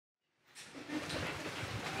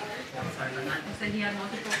said he had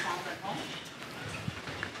multiple calls at home.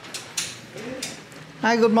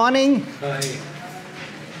 Hi, good morning. Hi.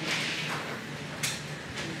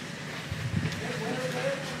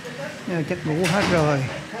 Chắc ngủ hết rồi.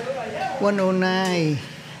 109.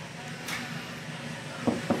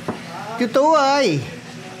 Chú Tú ơi.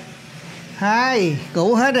 Hi,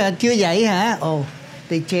 ngủ hết rồi, chưa dậy hả? Oh,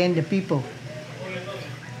 they change the people.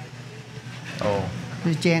 Oh.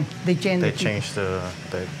 They change They the changed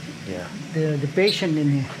the patient in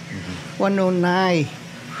here. 109.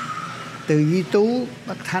 Từ Duy Tú,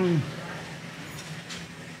 Bắc Thanh.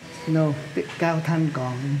 No, Cao Thanh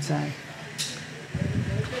còn inside.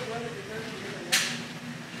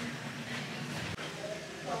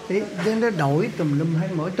 Thế nó đổi tùm lum hết,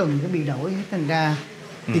 mỗi tuần nó bị đổi hết, thành ra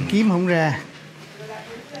tìm kiếm không ra.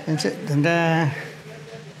 Thành ra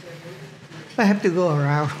I have to go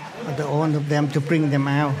around the all of them to bring them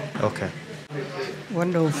out. Okay.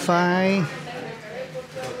 105.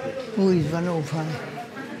 Who is 105?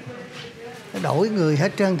 Nó đổi người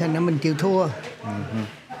hết trơn, thành ra mình chịu thua.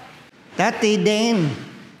 That's the Dan.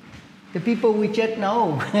 The people we just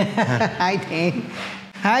know. Hi, Dan.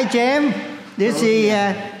 Hi, James. This is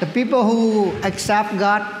the people who accept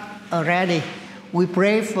God already. We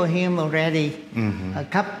prayed for him already a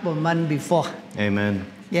couple of months before. Amen.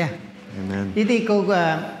 Yeah. Amen. This is called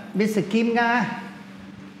Mr. Kim Nga.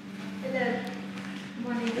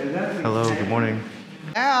 Hello, good morning.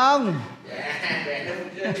 Dạ không?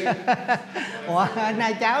 Ủa,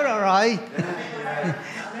 nay cháu đâu rồi?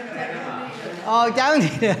 Cháu gì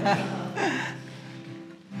đó.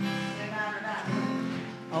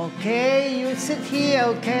 Okay, you sit here,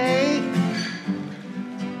 okay?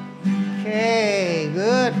 Okay,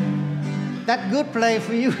 good. That's good play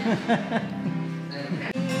for you.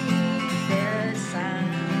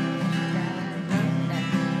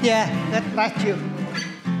 Yeah, that's you.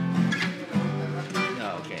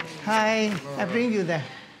 Okay. Hi, I bring you there.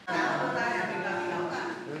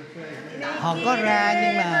 Họ có ra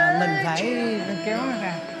nhưng mà mình phải kéo nó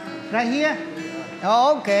ra. Ra here.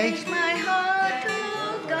 Oh, okay.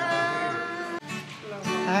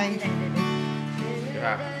 Hi.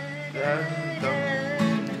 Yeah.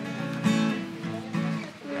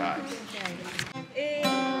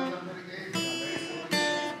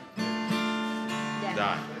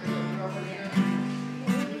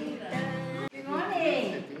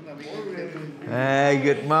 Hey,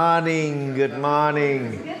 good morning, good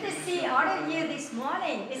morning. Good to see all of you this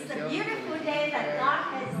morning. It's a beautiful day that God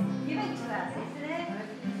has given to us, isn't it?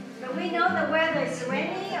 But we know that whether it's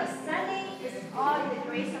rainy or sunny, it's all the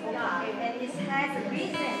grace of God. And it has a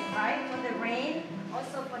reason, right? For the rain,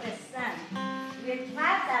 also for the sun. We're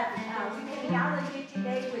glad that we can gather here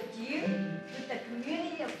today with you, with the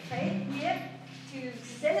community of faith here, to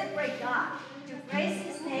celebrate God, to praise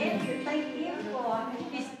His name, to thank Him for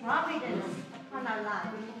His providence upon our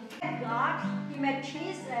life. God, He met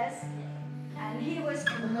Jesus, and He was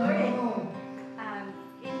converted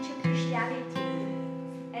into Christianity.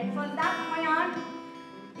 And from that point on,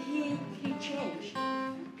 He changed.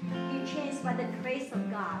 He changed by the grace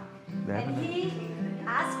of God. And He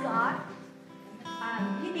asked God,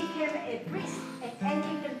 He became a priest, an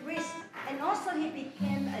Anglican priest, and also He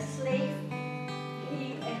became a slave.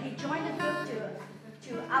 He joined the group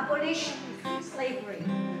to abolish slavery.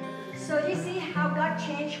 So you see how God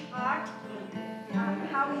changed heart,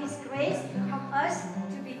 how His grace helped us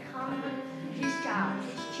to become His child,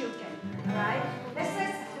 His children. All right? Let's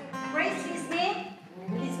just praise His name,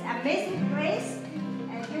 His amazing grace.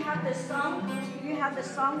 And you have the song. Do you have the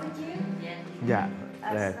song with you? Dạ,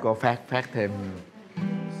 để cô phát thêm.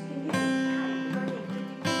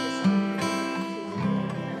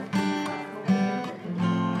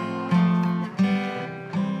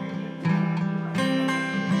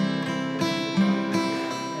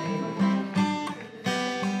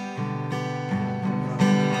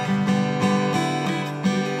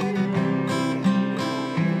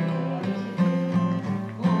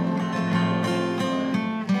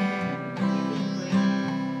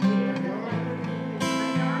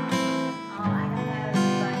 Oh, I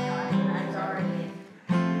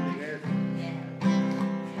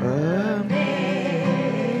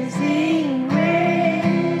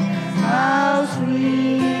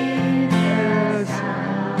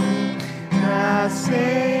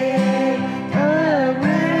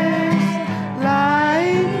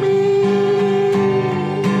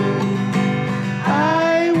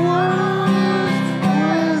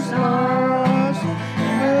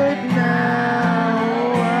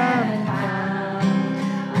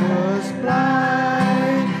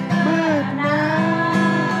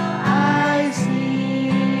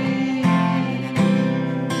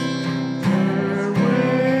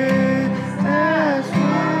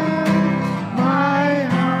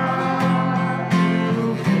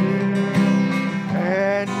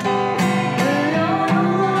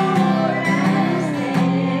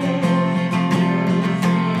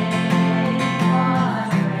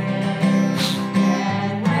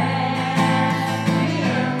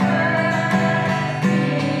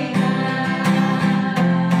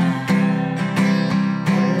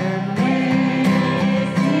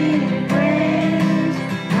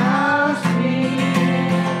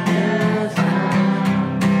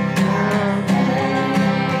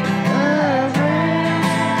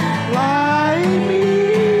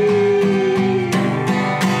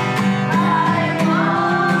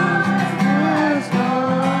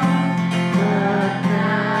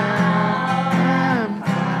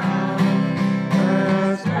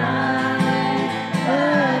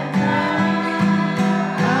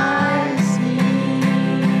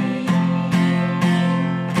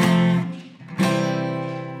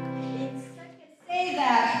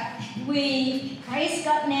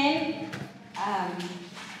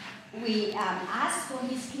ask for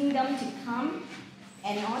His kingdom to come,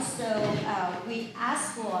 and also we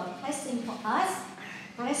ask for blessing for us,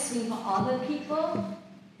 blessing for other people,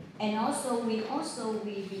 and also we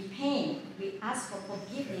repent. We ask for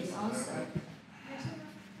forgiveness also.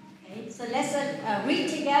 Okay, so let's read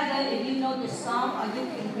together. If you know the song, or you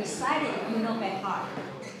can recite it if you know by heart.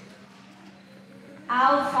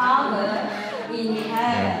 Our Father in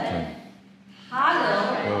heaven,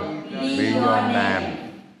 hallowed be your name.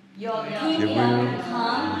 Your kingdom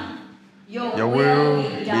come, your will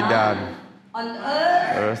be done on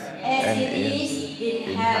earth as it is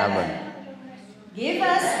in heaven. Give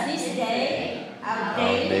us this day our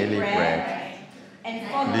daily bread, and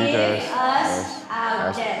forgive us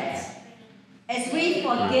our debts, as we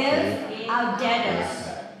forgive our debtors.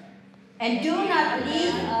 And do not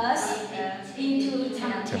lead us into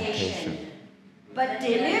temptation, but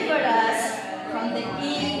deliver us from the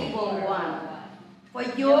evil one. For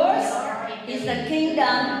yours is the kingdom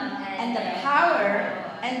and the power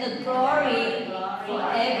and the glory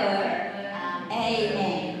forever.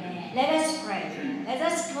 Amen. Let us pray. Let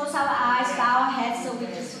us close our eyes, bow our heads, so we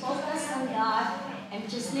just focus on God and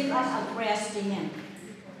just lift up our prayers to Him.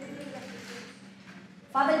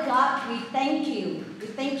 Father God, we thank you. We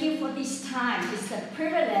thank you for this time. It's a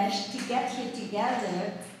privilege to get here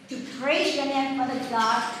together, to praise your name, Father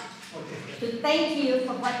God, to thank you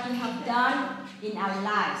for what you have done in our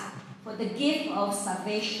lives, for the gift of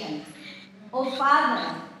salvation. Oh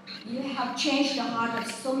Father, you have changed the heart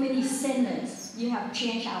of so many sinners. You have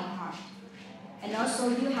changed our heart. And also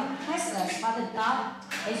you have blessed us, Father God,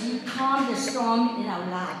 as you calm the storm in our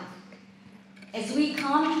life. As we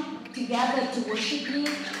come together to worship you,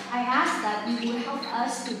 I ask that you will help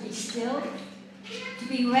us to be still, to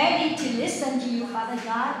be ready to listen to you, Father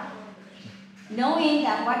God, knowing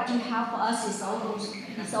that what you have for us is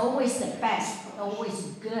always the best, always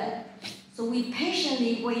good. So we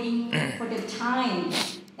patiently waiting for the time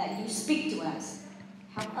that you speak to us.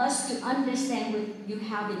 Help us to understand what you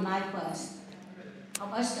have in mind for us.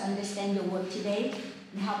 Help us to understand your word today,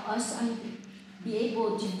 and help us be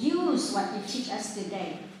able to use what you teach us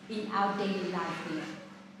today in our daily life here.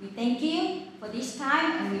 We thank you for this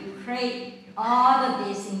time, and we pray all of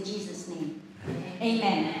this in Jesus' name.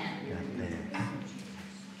 Amen.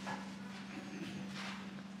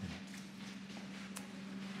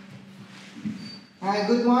 Hi,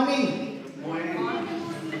 good morning. Good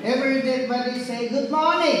morning. Everybody say good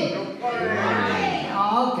morning. Good morning.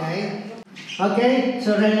 Oh, okay. Okay,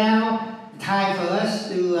 so right now, time for us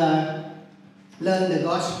to learn the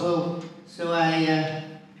gospel. So I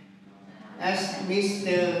asked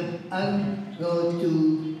Mr. Ung go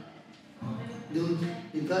to do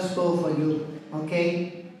the gospel for you.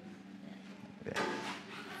 Okay?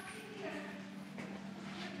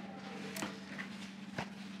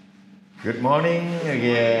 Good morning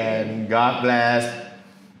again. God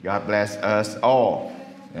bless us all.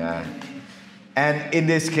 Yeah. And in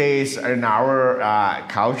this case, in our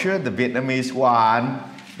culture, the Vietnamese one,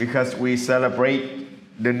 because we celebrate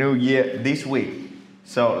the New Year this week.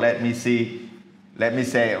 So let me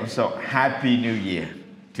say also Happy New Year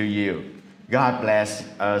to you. God bless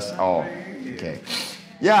us all. Okay.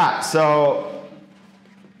 Yeah, so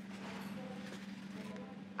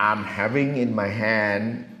I'm having in my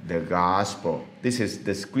hand the gospel. This is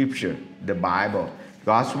the scripture, the Bible,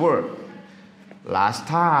 God's word. Last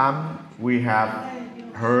time we have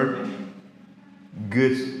heard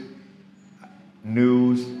good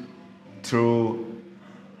news through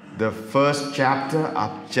the first chapter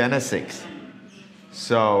of Genesis.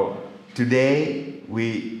 So today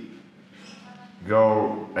we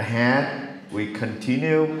go ahead, we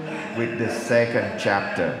continue with the second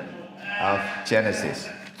chapter of Genesis.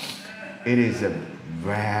 It is a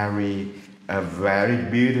very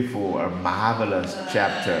beautiful, a marvelous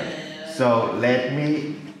chapter. So let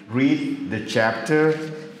me read the chapter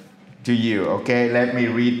to you, okay? Let me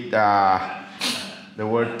read the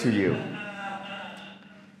word to you.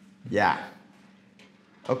 Yeah.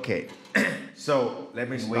 Okay. So let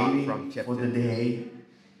me start from chapter. For the day,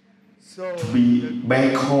 so be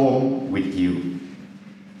back home with you.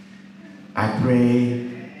 I pray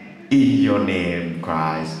in your name,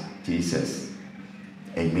 Christ Jesus.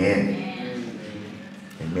 Amen.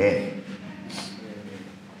 Amen.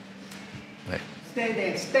 Stay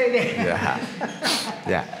there, stay there. Yeah.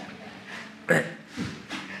 Yeah.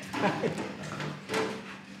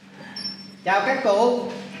 Chào các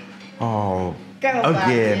cụ. Oh, Các ông bà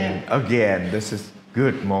again, this is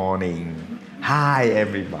good morning. Hi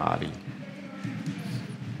everybody.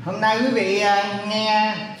 Hôm nay quý vị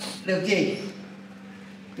nghe được gì?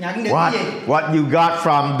 Nhận được cái gì? What you got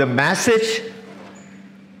from the message?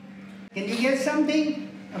 Can you get something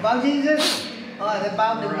about Jesus or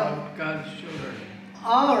about the Lord? God's children.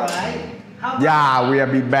 All right. How about Yeah, we are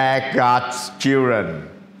be back God's children.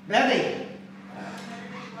 Daddy?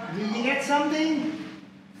 Did you get something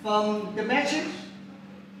from the message?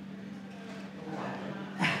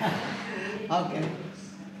 Okay.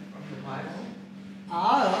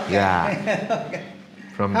 Oh, okay. Yeah. Okay.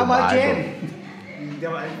 From How the about Bible. James? He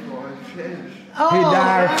died for our sins. Oh, He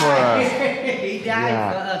died for right. us. He died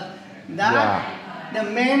Yeah. for us. That Yeah. the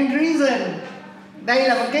main reason. Đây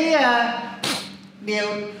là một cái điều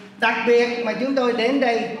đặc biệt mà chúng tôi đến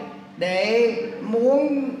đây để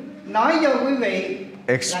muốn nói cho quý vị.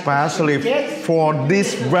 Especially for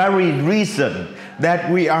this very reason that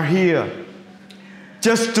we are here.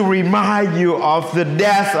 Just to remind you of the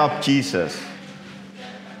death of Jesus.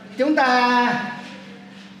 Chúng ta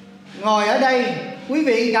ngồi ở đây, quý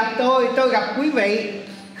vị gặp tôi gặp quý vị,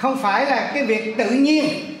 không phải là cái việc tự nhiên.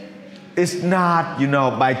 It's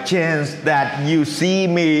not, by chance that you see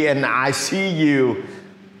me and I see you.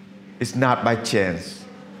 It's not by chance.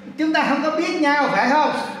 Chúng ta không có biết nhau, phải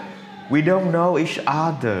không? We don't know each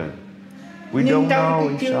other. We Nhưng don't trong know cái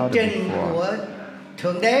each chương other trình before. của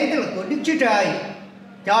Thượng Đế, tức là của Đức Chúa Trời,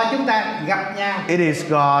 cho chúng ta gặp nhau. It is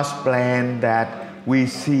God's plan that we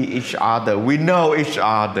see each other. We know each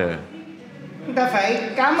other. Chúng ta phải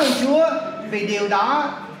cảm ơn Chúa vì điều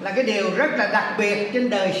đó là cái điều rất là đặc biệt trên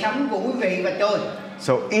đời sống của quý vị và tôi.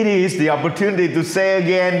 So it is the opportunity to say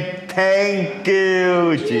again, thank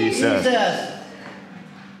you, Jesus.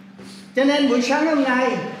 Cho nên buổi sáng hôm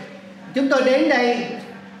nay chúng tôi đến đây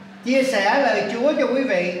chia sẻ lời Chúa cho quý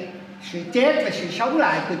vị, sự chết và sự sống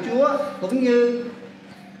lại của Chúa, cũng như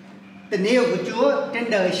tình yêu của Chúa trên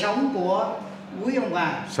đời sống của quý ông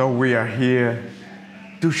bà. So we are here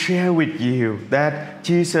to share with you that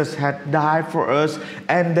Jesus had died for us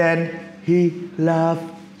and then He loved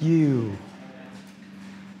you.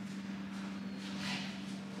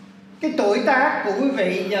 Cái tuổi tác của quý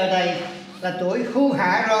vị giờ này là tuổi hưu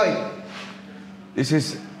hạ rồi. This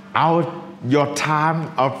is your time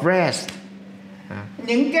of rest.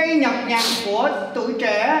 Những cái nhọc nhằn của tuổi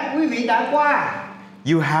trẻ quý vị đã qua.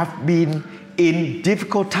 You have been in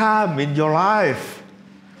difficult time in your life.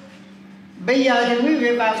 Bây giờ thì quý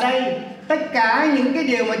vị vào đây, tất cả những cái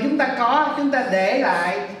điều mà chúng ta có, chúng ta để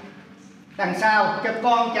lại đằng sau cho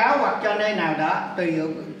con cháu hoặc cho nơi nào đó, tùy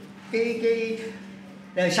cái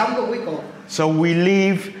đời sống của quý cụ. So we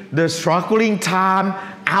leave the struggling time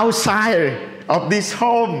outside of this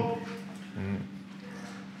home.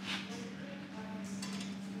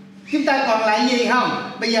 Chúng ta còn lại gì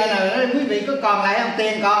không? Bây giờ nào quý vị có còn lại không?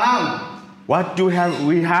 Tiền còn không? What do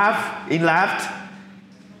we have in left?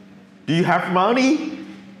 Do you have money?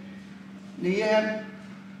 Đi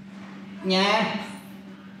nhà,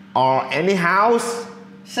 Or any house?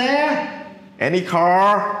 xe. Any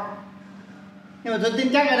car? Nhưng mà tôi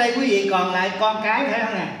tin chắc ở đây quý vị còn lại con cái, phải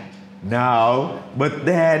không nè? No, but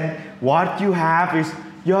then what you have is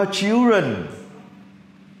your children.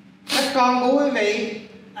 Các con của quý vị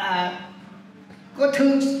có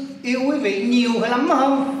thương yêu quý vị nhiều hay lắm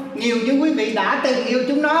không? Nhiều như quý vị đã từng yêu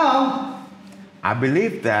chúng nó không? I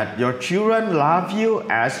believe that your children love you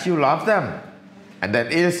as you love them. And that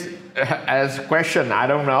is as a question, I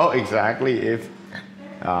don't know exactly if...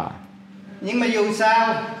 Nhưng mà dù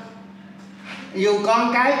sao, dù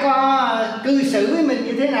con cái có cư xử với mình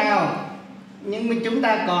như thế nào, nhưng mà chúng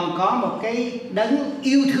ta còn có một cái đấng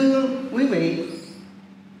yêu thương quý vị,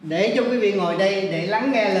 để cho quý vị ngồi đây để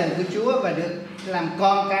lắng nghe lời của Chúa và được làm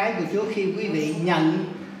con cái của Chúa khi quý vị nhận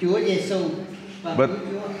Chúa Giêsu. But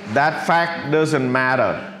that fact doesn't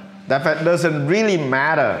matter. That fact doesn't really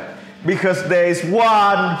matter. Because there is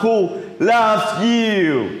one who loves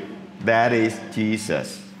you. That is Jesus.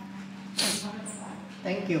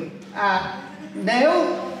 Thank you.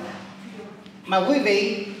 Nếu mà quý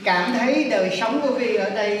vị cảm thấy đời sống của quý vị ở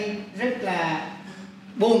đây rất là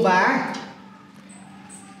buồn bã,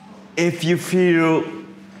 If you feel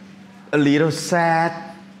a little sad,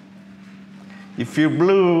 you feel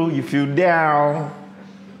blue, you feel down,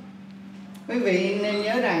 quý vị nên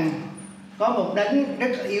nhớ rằng có một đấng rất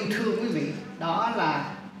là yêu thương quý vị, đó là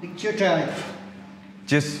Đức Chúa Trời.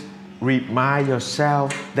 just remind yourself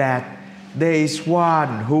that there is one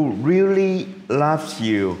who really loves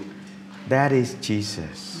you. That is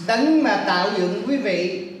Jesus. Đấng mà tạo dựng quý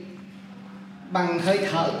vị bằng hơi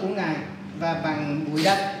thở của Ngài và bằng bụi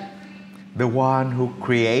đất. The one who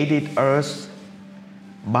created us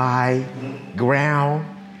by ground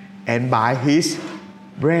and by His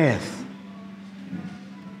breath.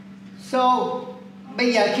 So,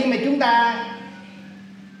 bây giờ khi mà chúng ta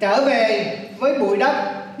trở về với bụi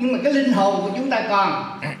đất, nhưng mà cái linh hồn của chúng ta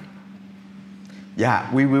còn.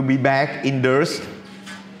 Yeah, we will be back in dust,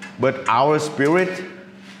 but our spirit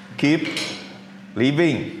keep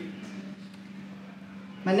living.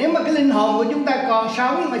 Mà nếu mà cái linh hồn của chúng ta còn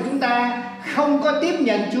sống mà chúng ta không có tiếp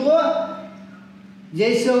nhận Chúa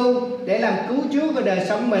Giêsu để làm cứu Chúa của đời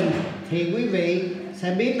sống mình, thì quý vị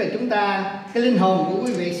sẽ biết là cái linh hồn của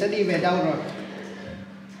quý vị sẽ đi về đâu rồi.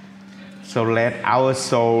 So let our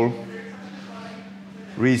soul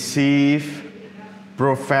receive,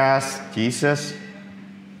 profess Jesus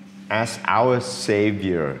as our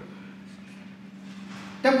Savior.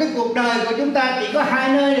 Trong cái cuộc đời của chúng ta chỉ có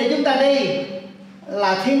hai nơi để chúng ta đi,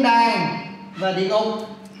 là thiên đàng và địa ngục.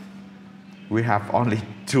 We have only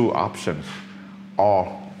two options, or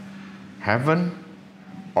heaven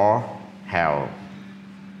or hell.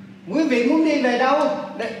 Quý vị muốn đi về đâu?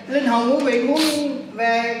 Linh hồn quý vị muốn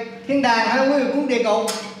về thiên đàng hay quý vị muốn địa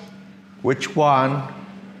ngục? Which one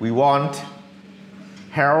we want,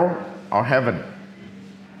 hell or heaven?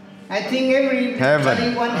 I think everybody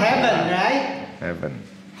Heaven. want heaven, right? Heaven.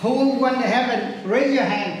 Who want heaven? Raise your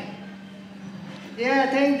hand. Yeah,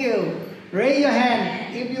 thank you. Raise your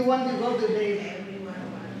hand if you want to go to the.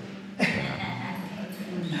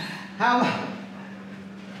 How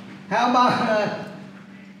about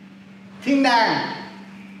thiên đàng?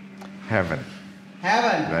 Heaven.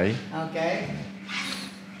 Heaven. Right? Okay.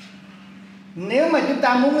 Nếu mà chúng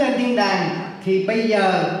ta muốn lên thiên đàng thì bây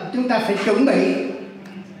giờ chúng ta phải chuẩn bị.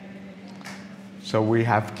 So we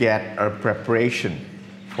have get a preparation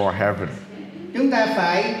for heaven. Chúng ta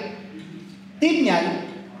phải tiếp nhận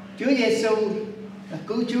Chúa Giêsu là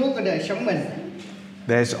cứu Chúa của đời sống mình.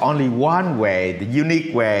 There's only one way, the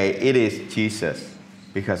unique way, it is Jesus,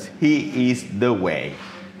 because He is the way.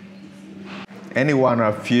 Any one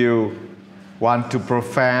of you want to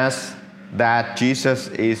profess that Jesus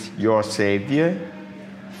is your Savior?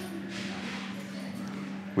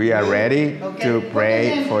 We are ready to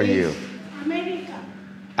pray for you.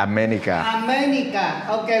 America.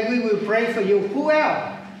 Okay, we will pray for you. Who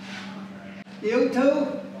else? You too?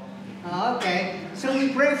 Okay. So we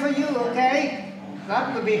pray for you, okay?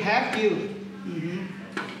 God will be happy you.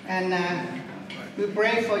 And we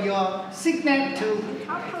pray for your sickness too.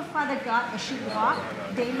 Help her, Father God, as she walk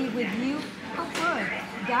daily with you. Help her,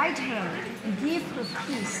 guide her, and give her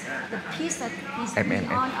peace, the peace that is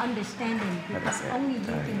beyond understanding, because only you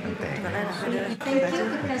can give it to her. We thank you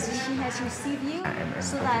because she has received you,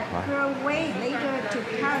 so that her way later to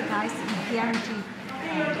paradise is guaranteed.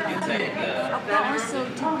 Help her also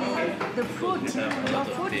to be the fruit, your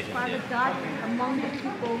fruit, Father God, among the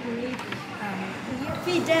people who live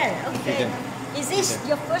Fidel. Okay. Is this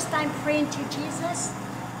your first time praying to Jesus?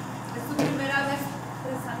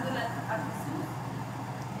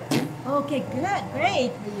 Okay, good,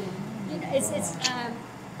 great. You know,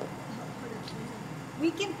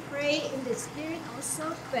 we can pray in the spirit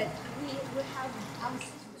also, but we will have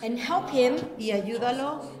and help him y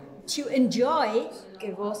ayúdalo to enjoy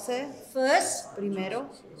que goce first primero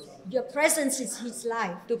your presence in his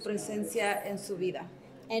life, tu presencia en su vida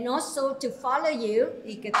and also to follow you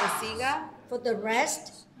y que te siga for the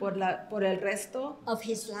rest por el resto of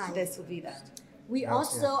his life. de su vida. We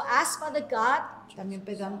also ask Father God También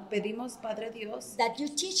pedimos, Padre Dios, that you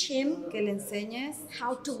teach him que le enseñes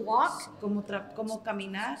how to walk cómo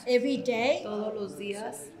caminar every day todos los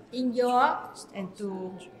días in your en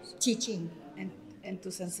teaching. en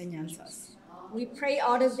tus enseñanzas. We pray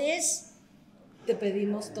all of this Te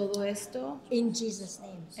pedimos todo esto in Jesus'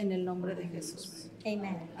 name. en el nombre de Jesús.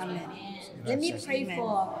 Amen. Amén. Let me pray Amen.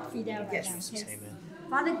 for Fidel right Yes. now. Yes.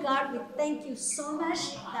 Father God, we thank you so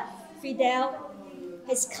much that Fidel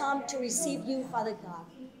has come to receive you, Father God.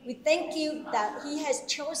 We thank you that he has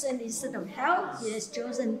chosen, instead of hell, he has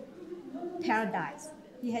chosen paradise.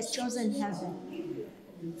 He has chosen heaven.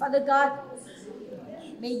 Father God,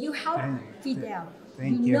 may you help Fidel.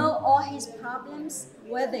 You know all his problems,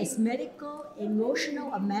 whether it's medical,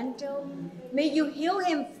 emotional, or mental. May you heal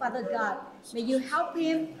him, Father God. May you help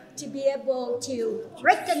him to be able to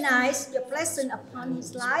recognize your blessing upon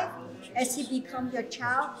his life as he becomes your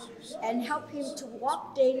child, and help him to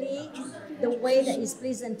walk daily the way that is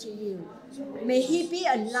pleasing to you. May he be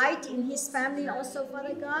a light in his family also,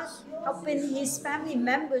 Father God, helping his family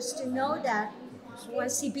members to know that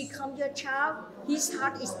once he becomes your child, his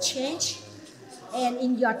heart is changed, and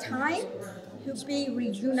in your time, he'll be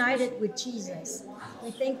reunited with Jesus.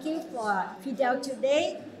 We thank you for Fidel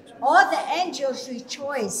today. All the angels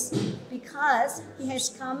rejoice because he has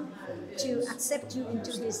come to accept you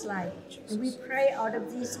into his life. And we pray all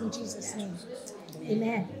of this in Jesus' name.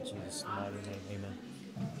 Amen.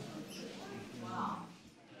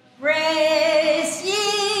 Praise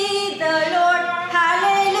ye the Lord.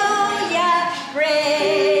 Hallelujah. Praise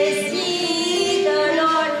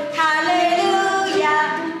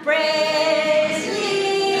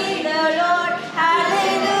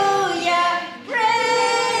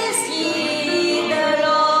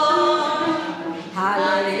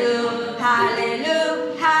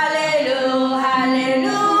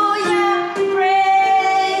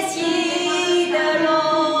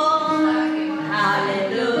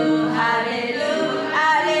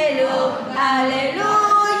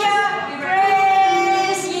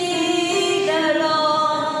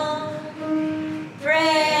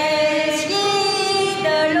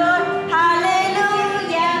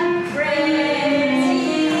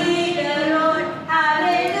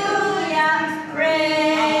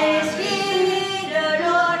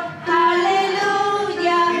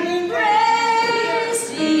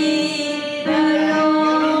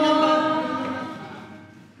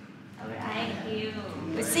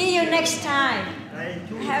We'll see you next time.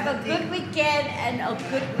 Have a good weekend and a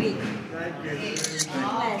good week. God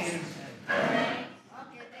bless.